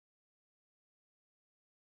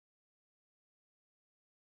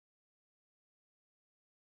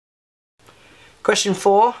Question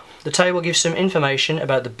 4. The table gives some information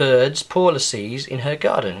about the birds Paula sees in her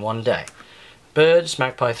garden one day. Birds,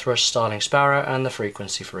 magpie, thrush, starling, sparrow, and the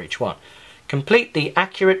frequency for each one. Complete the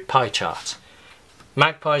accurate pie chart.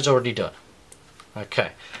 Magpie's already done.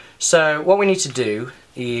 Okay, so what we need to do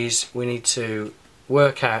is we need to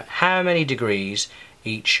work out how many degrees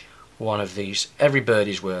each one of these, every bird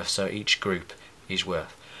is worth, so each group is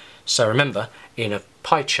worth. So remember, in a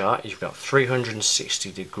pie chart you've got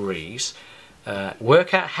 360 degrees.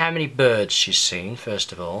 Work out how many birds she's seen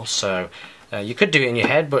first of all. So you could do it in your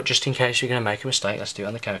head, but just in case you're going to make a mistake, let's do it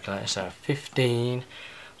on the calculator. So 15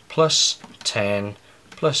 plus 10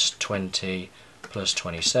 plus 20 plus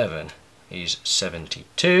 27 is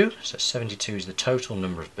 72. So 72 is the total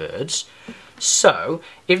number of birds. So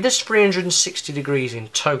if there's 360 degrees in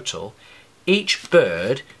total, each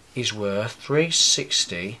bird is worth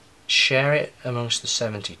 360. Share it amongst the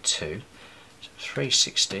 72. So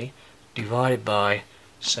 360 divided by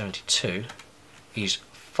 72 is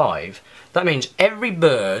 5. That means every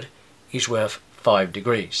bird is worth 5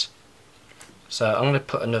 degrees. So I'm going to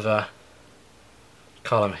put another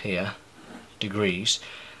column here, degrees,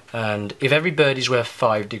 and if every bird is worth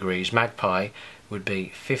 5 degrees, magpie would be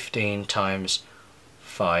 15 times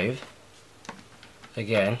 5.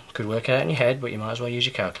 Again, could work it out in your head, but you might as well use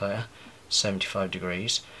your calculator. 75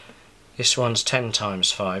 degrees. This one's 10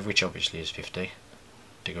 times 5, which obviously is 50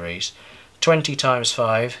 degrees. 20 times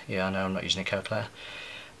 5, yeah, I know I'm not using a calculator,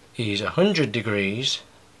 is 100 degrees.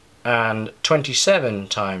 And 27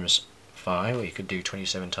 times 5, well, you could do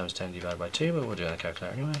 27 times 10 divided by 2, but we'll do it on a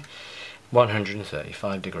calculator anyway.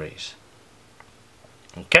 135 degrees.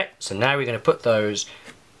 Okay, so now we're going to put those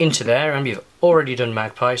into there. Remember, you've already done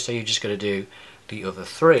magpie, so you've just got to do the other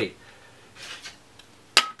 3.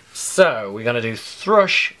 So we're going to do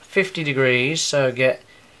thrush 50 degrees, so get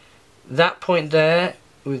that point there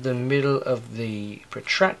with the middle of the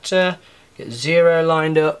protractor, get 0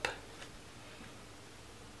 lined up.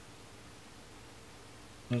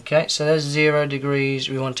 Okay, so there's 0 degrees.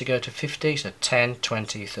 We want to go to 50, so 10,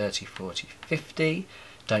 20, 30, 40, 50.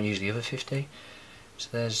 Don't use the other 50. So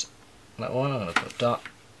there's that one. I'm going to put a dot,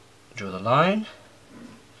 draw the line.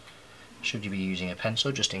 Should you be using a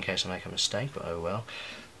pencil, just in case I make a mistake, but oh well.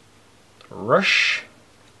 Rush.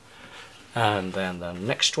 And then the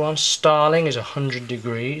next one, starling, is 100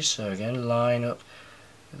 degrees. So again, line up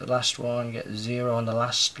with the last one, get 0 on the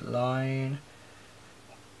last line.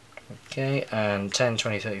 Okay, and 10,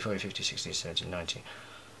 20, 30, 40, 50, 60, 70, 90,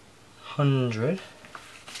 100.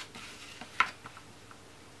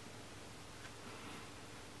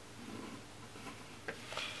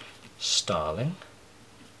 Starling.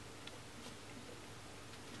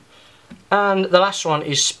 And the last one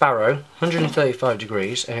is sparrow, 135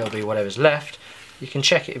 degrees, and it'll be whatever's left. You can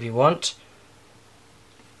check it if you want.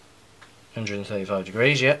 135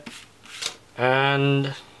 degrees, yep.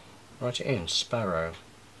 And write it in, sparrow.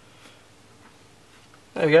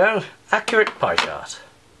 There we go, accurate pie chart.